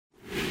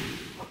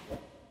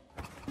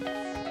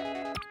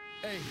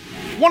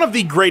One of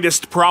the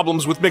greatest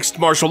problems with mixed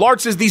martial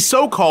arts is the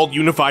so-called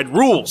unified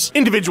rules.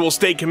 Individual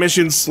state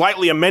commissions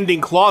slightly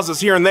amending clauses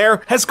here and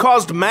there has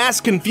caused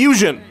mass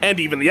confusion, and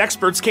even the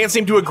experts can't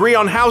seem to agree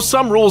on how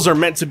some rules are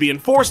meant to be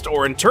enforced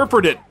or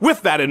interpreted.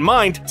 With that in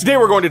mind, today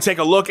we're going to take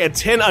a look at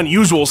 10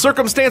 unusual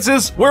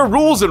circumstances where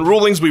rules and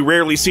rulings we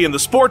rarely see in the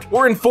sport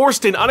were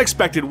enforced in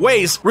unexpected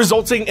ways,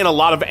 resulting in a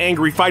lot of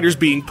angry fighters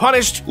being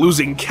punished,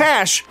 losing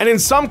cash, and in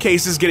some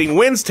cases getting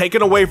wins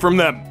taken away from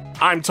them.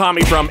 I'm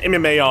Tommy from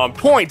MMA On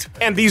Point,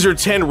 and these are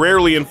 10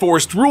 rarely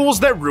enforced rules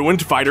that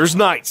ruined fighters'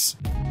 nights.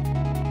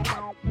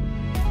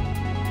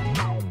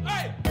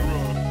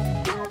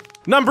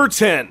 Number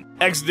 10.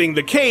 Exiting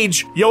the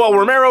cage, Yoel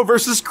Romero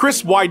versus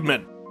Chris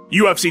Weidman.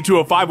 UFC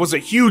 205 was a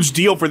huge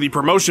deal for the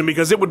promotion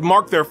because it would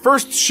mark their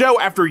first show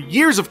after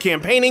years of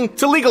campaigning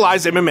to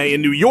legalize MMA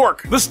in New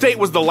York. The state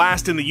was the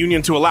last in the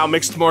union to allow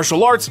mixed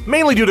martial arts,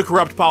 mainly due to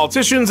corrupt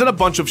politicians and a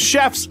bunch of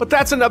chefs, but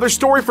that's another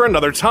story for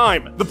another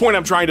time. The point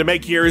I'm trying to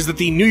make here is that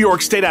the New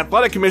York State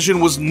Athletic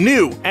Commission was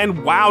new,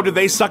 and wow did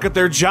they suck at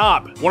their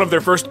job. One of their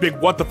first big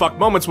what the fuck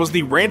moments was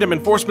the random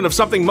enforcement of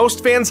something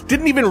most fans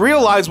didn't even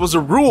realize was a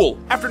rule.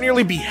 After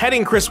nearly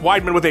beheading Chris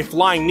Weidman with a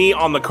flying knee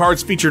on the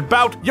card's featured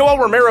bout, Yoel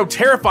Romero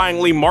terrified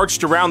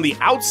marched around the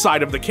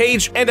outside of the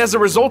cage, and as a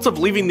result of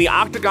leaving the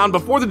octagon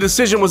before the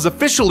decision was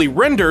officially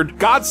rendered,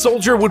 God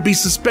Soldier would be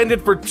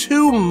suspended for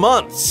 2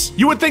 months.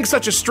 You would think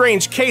such a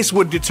strange case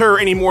would deter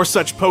any more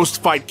such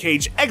post-fight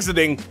cage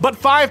exiting, but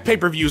 5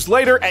 pay-per-views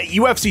later at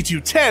UFC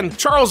 210,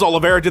 Charles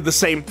Oliveira did the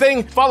same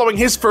thing following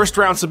his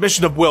first-round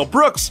submission of Will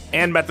Brooks,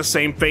 and met the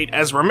same fate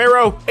as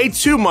Romero, a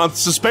 2-month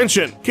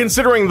suspension.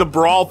 Considering the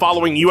brawl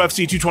following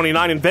UFC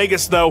 229 in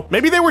Vegas though,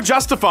 maybe they were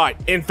justified.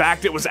 In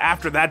fact, it was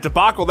after that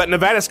debacle that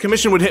Nevada's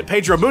commission would hit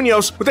Pedro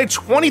Munoz with a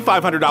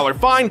 $2,500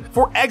 fine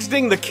for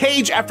exiting the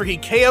cage after he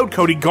KO'd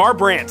Cody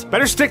Garbrandt.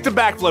 Better stick to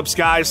backflips,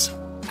 guys.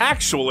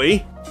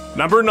 Actually,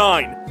 number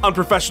 9.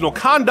 Unprofessional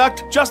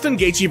conduct, Justin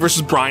Gaethje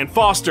versus Brian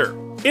Foster.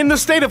 In the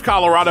state of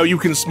Colorado, you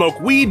can smoke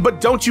weed,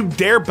 but don't you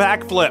dare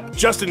backflip.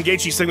 Justin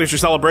Gaethje's signature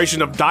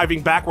celebration of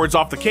diving backwards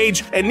off the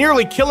cage and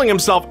nearly killing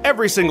himself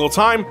every single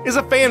time is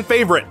a fan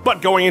favorite.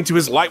 But going into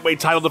his lightweight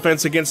title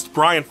defense against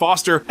Brian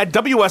Foster at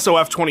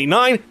WSOF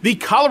 29, the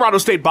Colorado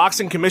State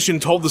Boxing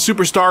Commission told the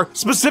superstar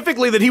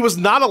specifically that he was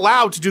not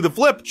allowed to do the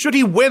flip should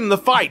he win the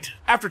fight.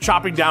 After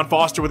chopping down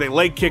Foster with a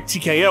leg kick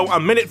TKO a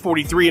minute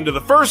 43 into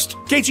the first,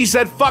 Gaethje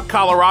said fuck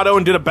Colorado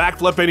and did a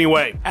backflip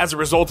anyway. As a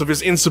result of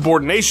his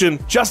insubordination,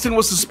 Justin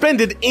was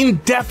suspended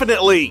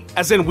indefinitely,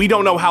 as in we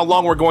don't know how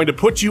long we're going to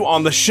put you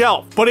on the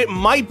shelf, but it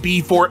might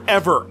be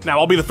forever. Now,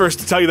 I'll be the first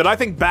to tell you that I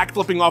think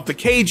backflipping off the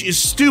cage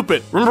is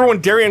stupid. Remember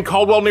when Darian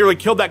Caldwell nearly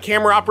killed that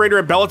camera operator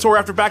at Bellator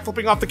after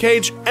backflipping off the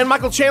cage? And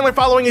Michael Chandler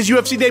following his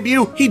UFC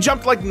debut, he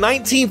jumped like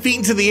 19 feet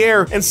into the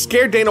air and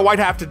scared Dana White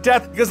half to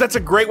death because that's a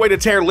great way to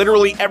tear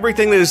literally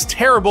everything that is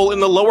terrible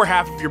in the lower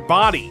half of your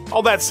body.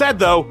 All that said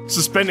though,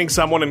 suspending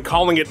someone and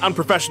calling it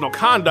unprofessional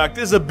conduct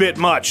is a bit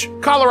much.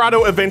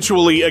 Colorado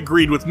eventually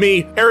agreed with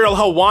me. Ariel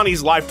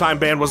Helwani's lifetime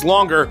ban was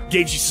longer.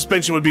 Gaethje's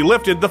suspension would be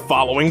lifted the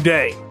following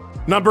day.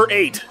 Number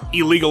 8.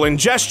 Illegal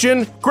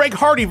ingestion, Greg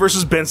Hardy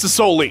versus Ben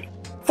Sisoli.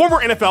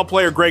 Former NFL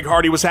player Greg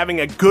Hardy was having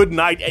a good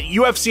night at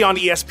UFC on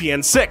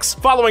ESPN 6,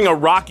 following a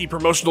rocky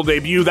promotional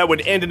debut that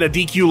would end in a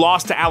DQ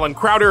loss to Alan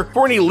Crowder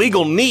for an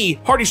illegal knee.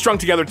 Hardy strung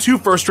together 2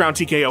 first-round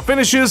TKO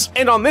finishes,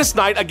 and on this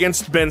night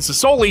against Ben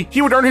Sisoli,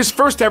 he would earn his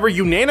first ever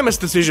unanimous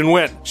decision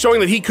win,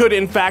 showing that he could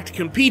in fact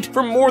compete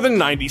for more than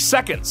 90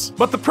 seconds.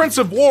 But the Prince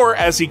of War,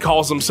 as he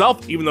calls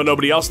himself, even though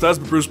nobody else does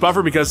but Bruce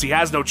Buffer because he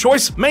has no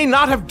choice, may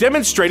not have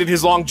demonstrated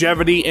his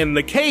longevity in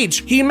the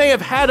cage. He may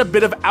have had a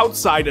bit of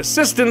outside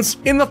assistance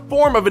in the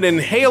form of an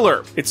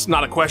inhaler. It's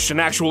not a question,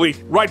 actually.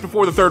 Right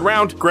before the 3rd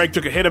round, Greg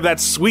took a hit of that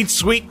sweet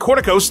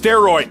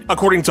corticosteroid.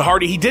 According to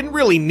Hardy, he didn't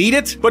really need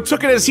it, but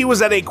took it as he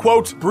was at a,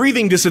 quote,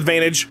 breathing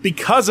disadvantage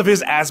because of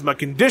his asthma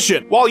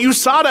condition. While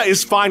USADA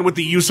is fine with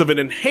the use of an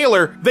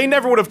inhaler, they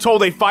never would have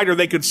told a fighter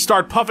they could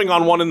start puffing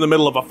on one in the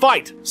middle of a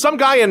fight. Some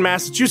guy in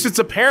Massachusetts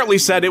apparently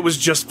said it was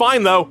just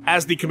fine though,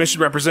 as the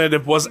commission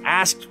representative was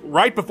asked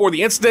right before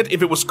the incident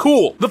if it was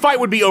cool. The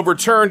fight would be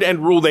overturned and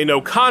ruled a no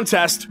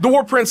contest. The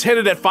War Prince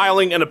hinted at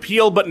filing an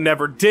appeal, but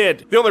never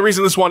did. The only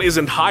reason this one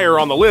isn't higher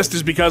on the list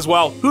is because,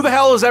 well, who the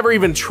hell has ever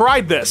even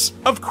tried this?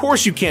 Of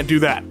course you can't do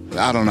that.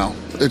 I don't know.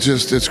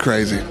 It's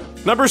crazy.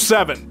 Number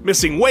 7.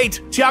 Missing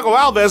weight, Thiago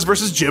Alves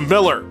versus Jim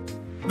Miller.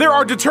 There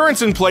are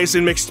deterrents in place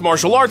in mixed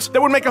martial arts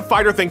that would make a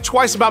fighter think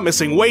twice about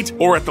missing weight,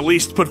 or at the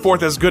least put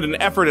forth as good an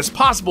effort as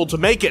possible to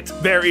make it.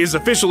 There is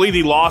officially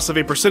the loss of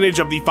a percentage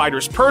of the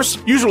fighter's purse,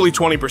 usually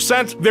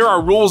 20%. There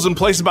are rules in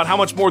place about how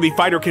much more the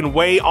fighter can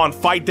weigh on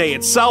fight day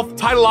itself.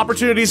 Title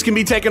opportunities can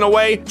be taken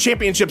away,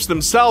 championships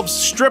themselves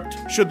stripped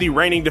should the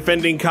reigning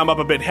defending come up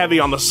a bit heavy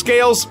on the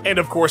scales, and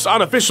of course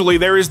unofficially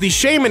there is the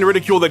shame and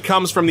ridicule that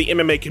comes from the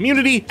MMA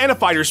community and a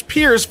fighter's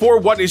peers for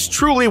what is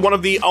truly one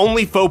of the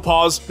only faux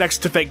pas next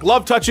to fake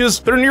glove touches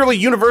that are nearly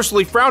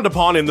universally frowned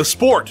upon in the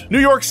sport. New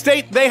York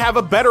State, they have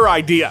a better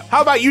idea.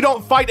 How about you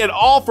don't fight at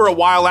all for a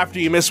while after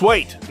you miss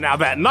weight? Now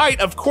that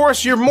night, of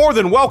course, you're more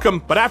than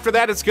welcome, but after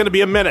that it's going to be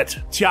a minute.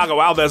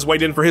 Thiago Alves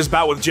weighed in for his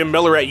bout with Jim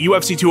Miller at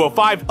UFC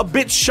 205, a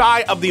bit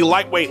shy of the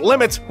lightweight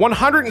limit,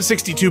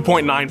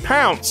 162.9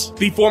 pounds.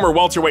 The former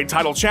welterweight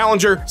title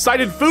challenger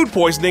cited food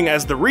poisoning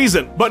as the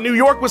reason, but New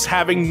York was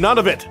having none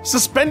of it,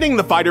 suspending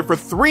the fighter for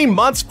 3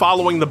 months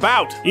following the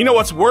bout. You know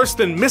what's worse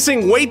than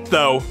missing weight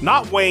though?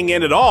 Not weighing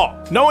in at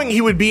all. Knowing he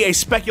would be a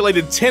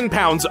speculated 10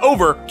 pounds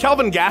over,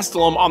 Kelvin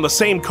Gastelum on the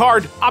same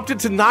card opted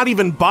to not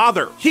even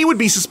bother. He would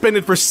be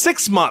suspended for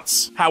 6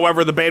 months.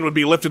 However, the ban would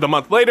be lifted a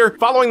month later,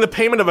 following the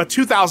payment of a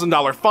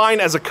 $2,000 fine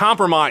as a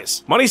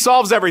compromise. Money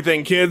solves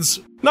everything,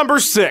 kids.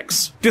 Number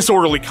 6.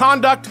 Disorderly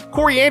conduct,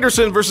 Corey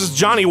Anderson versus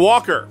Johnny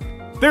Walker.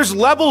 There's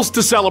levels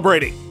to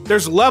celebrating.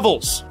 There's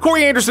levels.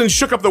 Corey Anderson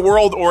shook up the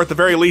world, or at the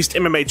very least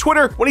MMA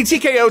Twitter, when he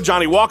TKO'd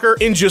Johnny Walker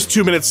in just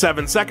 2 minutes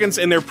 7 seconds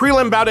in their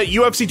prelim bout at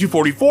UFC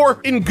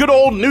 244 in good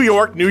old New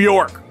York, New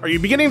York. Are you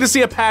beginning to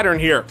see a pattern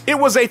here? It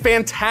was a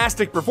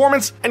fantastic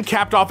performance and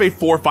capped off a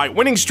 4-fight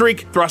winning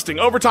streak, thrusting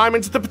overtime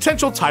into the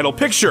potential title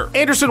picture.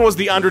 Anderson was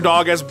the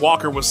underdog as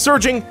Walker was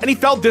surging, and he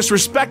felt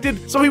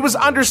disrespected, so he was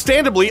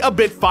understandably a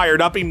bit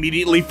fired up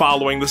immediately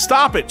following the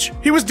stoppage.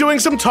 He was doing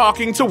some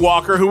talking to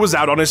Walker, who was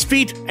out on his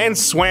feet, and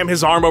swam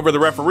his arm over the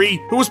referee,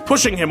 who was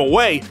pushing him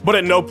away, but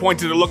at no point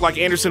did it look like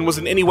Anderson was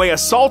in any way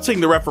assaulting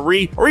the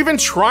referee or even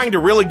trying to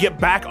really get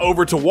back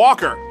over to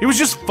Walker. He was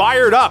just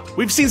fired up.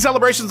 We've seen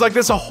celebrations like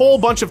this a whole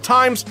bunch of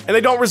times, and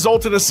they don't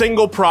result in a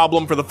single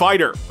problem for the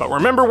fighter. But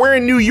remember, we're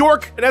in New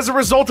York, and as a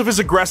result of his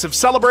aggressive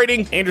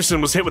celebrating,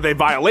 Anderson was hit with a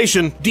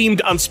violation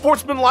deemed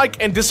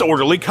unsportsmanlike and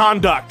disorderly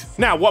conduct.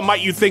 Now, what might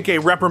you think a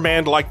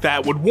reprimand like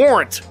that would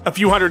warrant? A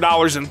few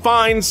 $100s in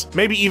fines,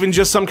 maybe even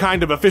just some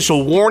kind of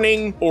official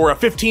warning, or a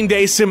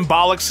 15-day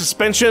symbolic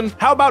suspension?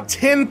 How about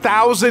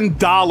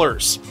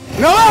 $10,000?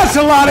 Now that's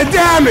a lot of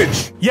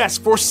damage! Yes,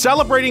 for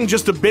celebrating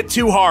just a bit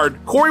too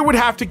hard, Corey would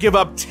have to give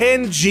up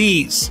 10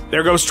 G's.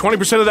 There goes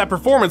 20% of that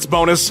performance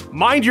bonus.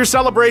 Mind your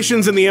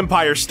celebrations in the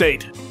Empire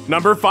State.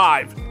 Number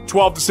 5.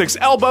 12-6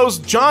 elbows,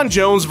 Jon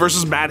Jones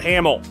versus Matt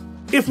Hamill.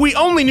 If we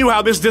only knew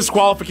how this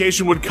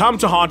disqualification would come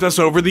to haunt us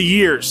over the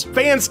years.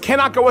 Fans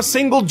cannot go a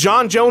single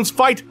Jon Jones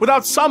fight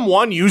without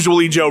someone,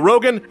 usually Joe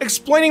Rogan,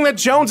 explaining that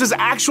Jones is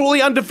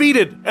actually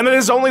undefeated and that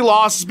his only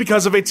loss is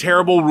because of a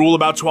terrible rule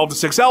about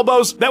 12-6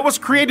 elbows that was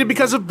created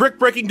because of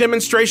brick-breaking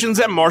demonstrations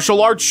at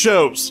martial arts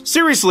shows.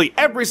 Seriously,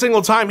 every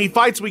single time he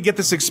fights we get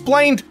this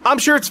explained. I'm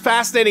sure it's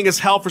fascinating as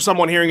hell for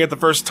someone hearing it the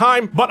first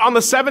time, but on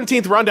the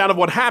 17th rundown of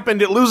what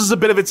happened, it loses a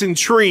bit of its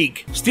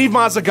intrigue. Steve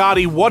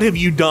Mazzagatti, what have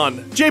you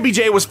done?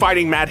 JBJ was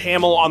fighting Matt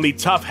Hamill on the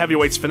Tough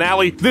Heavyweights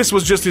finale. This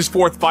was just his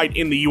 4th fight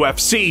in the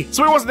UFC,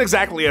 so he wasn't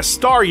exactly a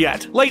star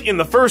yet. Late in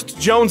the first,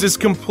 Jones is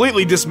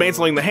completely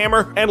dismantling the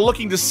hammer and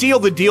looking to seal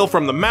the deal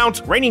from the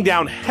mount, raining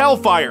down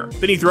hellfire.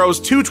 Then he throws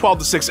 2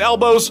 12-6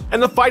 elbows,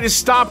 and the fight is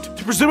stopped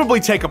to presumably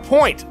take a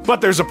point. But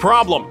there's a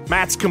problem.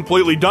 Matt's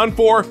completely done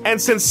for,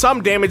 and since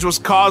some damage was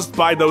caused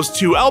by those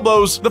 2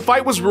 elbows, the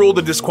fight was ruled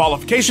a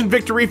disqualification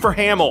victory for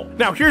Hamill.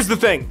 Now here's the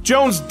thing.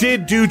 Jones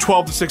did do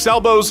 12-6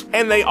 elbows,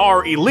 and they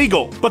are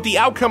illegal, but the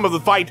outcome of the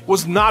fight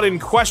was not in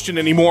question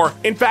anymore.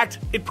 In fact,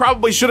 it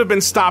probably should have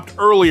been stopped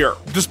earlier.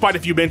 Despite a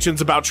few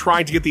mentions about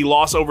trying to get the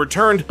loss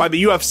overturned by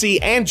the UFC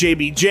and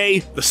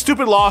JBJ, the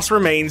stupid loss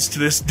remains to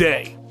this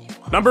day.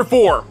 Number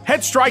 4.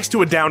 Head strikes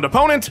to a downed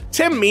opponent,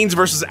 Tim Means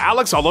versus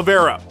Alex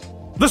Oliveira.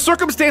 The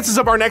circumstances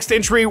of our next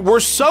entry were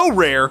so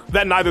rare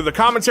that neither the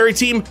commentary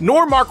team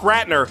nor Mark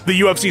Ratner, the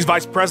UFC's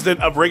Vice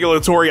President of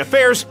Regulatory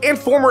Affairs and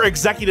former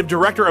Executive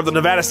Director of the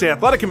Nevada State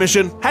Athletic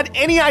Commission, had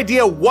any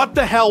idea what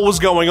the hell was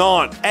going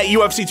on. At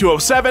UFC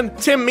 207,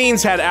 Tim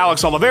Means had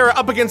Alex Oliveira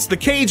up against the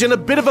cage in a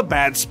bit of a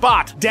bad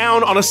spot,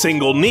 down on a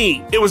single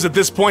knee. It was at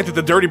this point that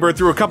the Dirty Bird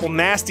threw a couple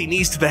nasty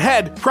knees to the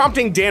head,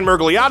 prompting Dan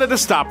Miragliotta to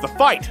stop the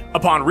fight.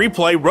 Upon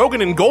replay,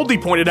 Rogan and Goldie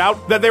pointed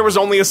out that there was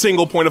only a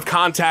single point of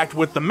contact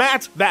with the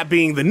mat, that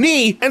being the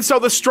knee, and so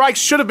the strikes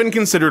should have been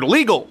considered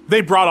illegal. They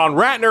brought on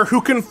Ratner,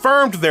 who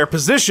confirmed their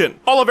position.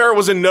 Oliveira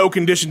was in no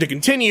condition to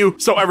continue,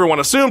 so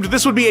everyone assumed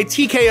this would be a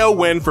TKO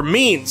win for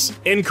Means.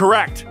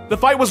 Incorrect. The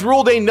fight was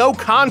ruled a no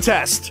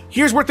contest.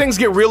 Here's where things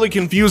get really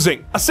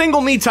confusing. A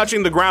single knee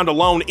touching the ground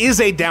alone is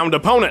a downed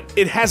opponent.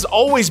 It has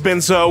always been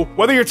so,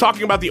 whether you're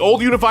talking about the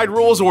old unified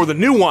rules or the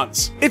new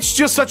ones. It's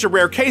just such a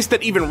rare case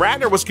that even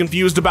Ratner was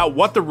confused about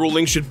what the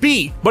ruling should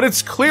be, but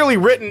it's clearly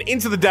written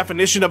into the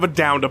definition of a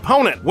downed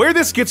opponent. Where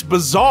this gets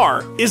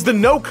bizarre is the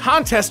no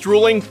contest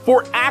ruling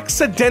for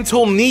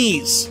accidental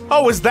knees.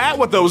 Oh, is that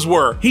what those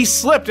were? He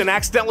slipped and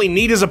accidentally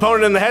kneed his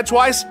opponent in the head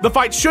twice? The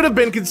fight should have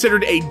been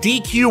considered a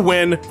DQ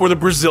win for the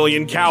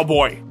Brazilian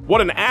Cowboy.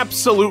 What an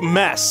absolute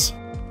mess.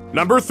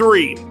 Number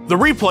 3. The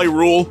replay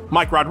rule,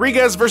 Mike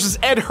Rodriguez versus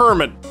Ed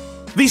Herman.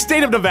 The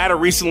state of Nevada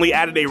recently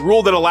added a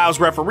rule that allows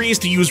referees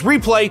to use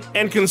replay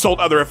and consult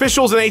other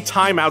officials in a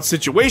timeout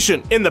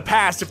situation. In the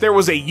past, if there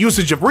was a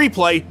usage of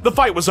replay, the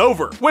fight was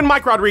over. When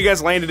Mike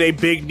Rodriguez landed a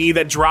big knee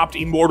that dropped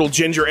Immortal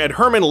Ginger Ed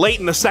Herman late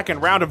in the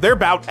second round of their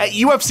bout at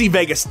UFC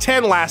Vegas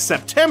 10 last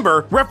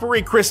September,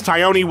 referee Chris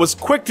Tione was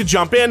quick to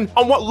jump in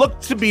on what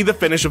looked to be the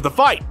finish of the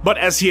fight. But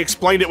as he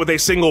explained it with a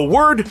single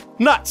word,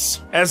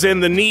 nuts. As in,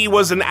 the knee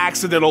was an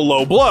accidental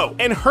low blow,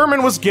 and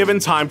Herman was given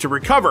time to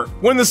recover.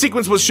 When the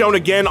sequence was shown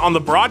again on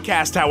the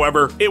broadcast,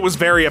 however, it was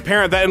very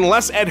apparent that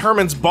unless Ed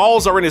Herman's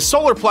balls are in his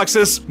solar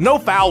plexus, no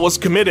foul was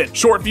committed.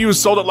 Short Fuse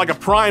sold it like a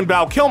prime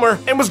Val Kilmer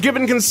and was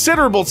given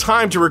considerable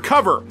time to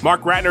recover.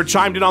 Mark Ratner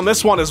chimed in on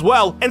this one as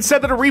well and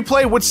said that a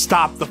replay would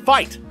stop the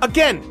fight.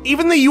 Again,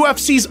 even the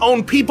UFC's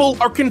own people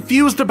are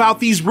confused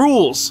about these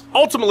rules.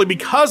 Ultimately,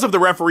 because of the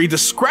referee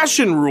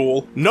discretion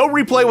rule, no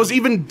replay was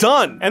even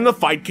done and the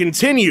fight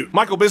continued.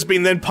 Michael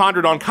Bisping then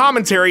pondered on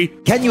commentary,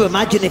 "Can you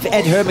imagine if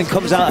Ed Herman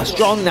comes out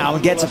strong now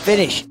and gets a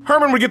finish?"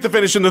 Herman would get the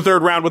finish in the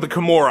third round with a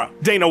Kimura.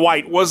 Dana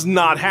White was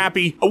not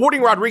happy,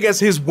 awarding Rodriguez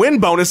his win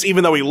bonus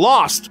even though he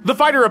lost. The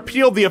fighter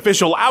appealed the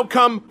official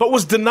outcome, but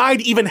was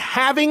denied even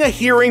having a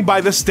hearing by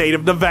the state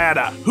of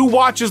Nevada. Who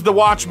watches The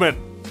Watchmen?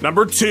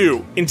 Number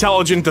 2.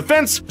 Intelligent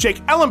Defense,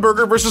 Jake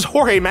Ellenberger versus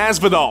Jorge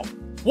Masvidal.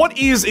 What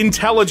is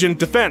intelligent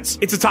defense?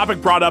 It's a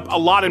topic brought up a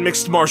lot in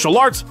mixed martial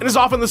arts and is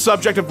often the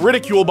subject of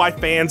ridicule by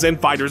fans and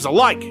fighters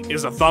alike.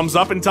 Is a thumbs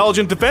up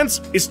intelligent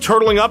defense? Is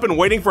turtling up and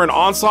waiting for an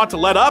onslaught to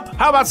let up?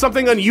 How about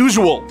something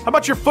unusual? How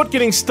about your foot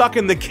getting stuck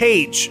in the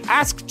cage?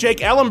 Ask Jake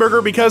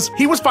Ellenberger because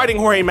he was fighting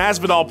Jorge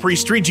Masvidal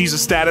pre-Street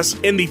Jesus status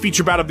in the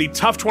feature bout of the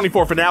TUF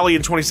 24 finale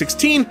in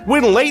 2016,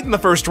 when late in the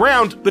first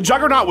round, the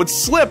Juggernaut would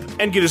slip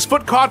and get his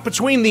foot caught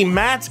between the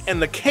mat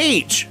and the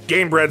cage.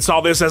 Gamebred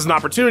saw this as an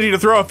opportunity to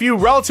throw a few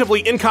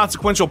relatively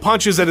inconsequential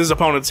punches at his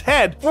opponent's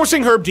head,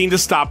 forcing Herb Dean to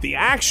stop the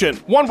action.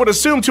 One would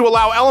assume to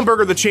allow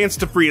Ellenberger the chance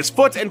to free his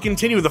foot and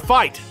continue the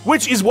fight,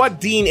 which is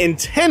what Dean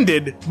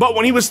intended, but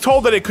when he was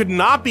told that it could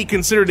not be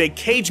considered a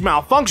cage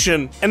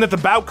malfunction and that the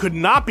bout could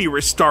not be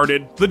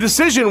restarted, the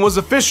decision was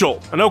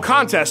official. A no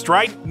contest,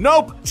 right?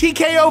 Nope,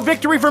 TKO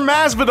victory for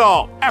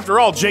Masvidal. After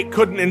all, Jake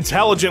couldn't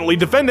intelligently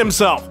defend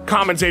himself.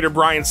 Commentator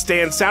Brian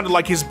Stan sounded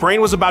like his brain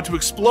was about to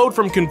explode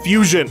from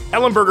confusion.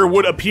 Ellenberger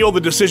would appeal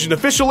the decision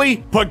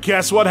officially, but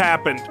guess what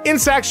happened?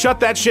 INSAC shut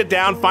that shit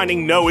down,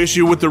 finding no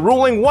issue with the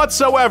ruling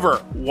whatsoever.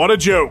 What a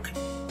joke.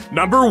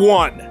 Number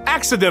 1.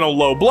 Accidental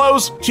low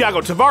blows,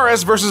 Thiago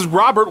Tavares versus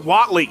Robert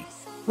Watley.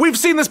 We've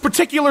seen this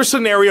particular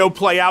scenario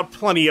play out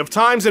plenty of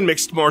times in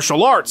mixed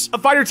martial arts. A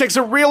fighter takes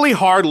a really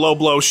hard low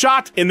blow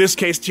shot. In this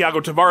case,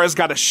 Thiago Tavares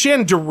got a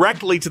shin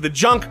directly to the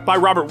junk by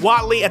Robert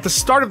Watley at the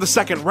start of the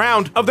second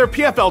round of their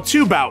PFL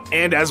 2 bout.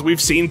 And as we've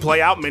seen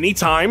play out many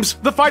times,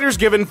 the fighter's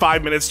given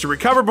 5 minutes to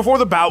recover before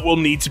the bout will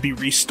need to be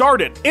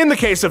restarted. In the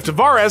case of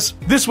Tavares,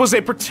 this was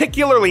a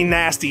particularly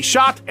nasty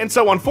shot, and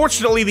so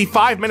unfortunately the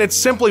 5 minutes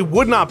simply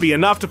would not be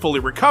enough to fully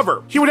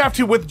recover. He would have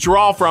to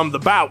withdraw from the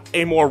bout,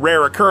 a more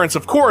rare occurrence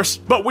of course,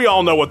 but we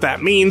all know what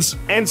that means,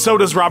 and so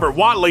does Robert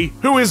Watley,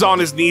 who is on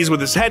his knees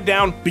with his head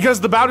down, because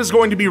the bout is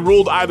going to be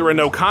ruled either a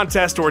no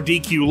contest or a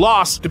DQ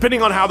loss,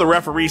 depending on how the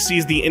referee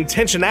sees the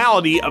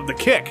intentionality of the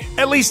kick.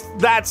 At least,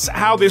 that's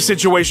how this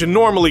situation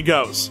normally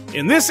goes.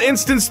 In this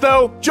instance,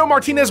 though, Joe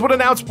Martinez would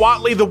announce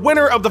Watley the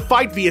winner of the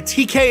fight via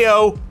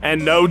TKO,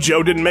 and no,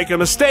 Joe didn't make a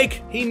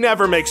mistake. He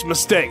never makes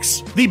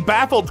mistakes. The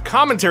baffled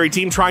commentary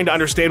team trying to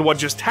understand what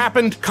just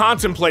happened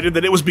contemplated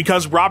that it was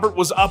because Robert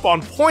was up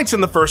on points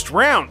in the first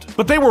round,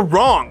 but they were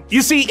wrong.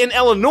 You see, in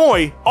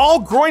Illinois, all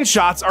groin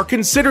shots are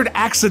considered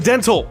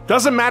accidental.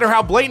 Doesn't matter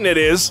how blatant it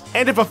is,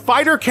 and if a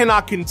fighter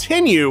cannot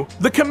continue,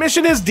 the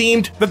commission has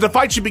deemed that the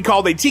fight should be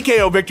called a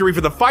TKO victory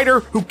for the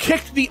fighter who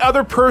kicked the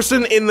other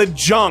person in the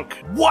junk.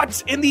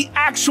 What in the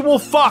actual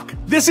fuck?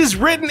 This is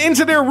written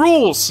into their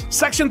rules.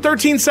 Section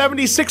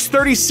 1370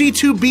 630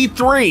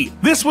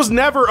 C2B3. This was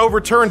never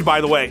overturned, by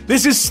the way.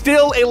 This is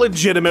still a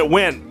legitimate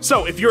win.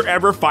 So if you're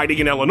ever fighting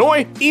in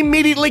Illinois,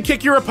 immediately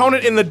kick your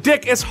opponent in the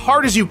dick as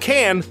hard as you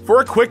can for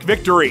a quick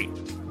victory.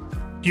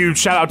 Huge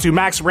shout out to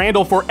Max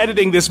Randall for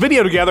editing this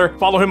video together.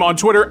 Follow him on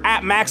Twitter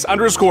at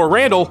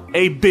Max_Randall.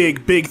 A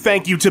big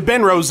thank you to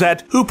Ben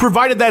Rosette, who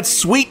provided that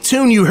sweet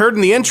tune you heard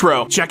in the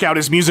intro. Check out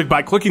his music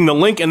by clicking the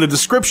link in the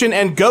description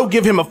and go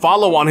give him a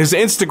follow on his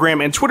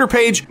Instagram and Twitter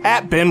page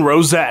at Ben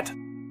Rosette.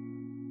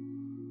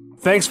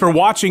 Thanks for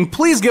watching.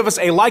 Please give us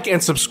a like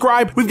and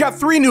subscribe. We've got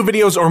 3 new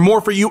videos or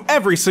more for you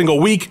every single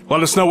week.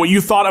 Let us know what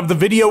you thought of the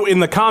video in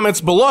the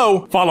comments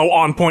below. Follow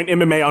On Point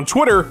MMA on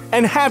Twitter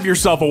and have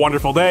yourself a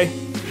wonderful day.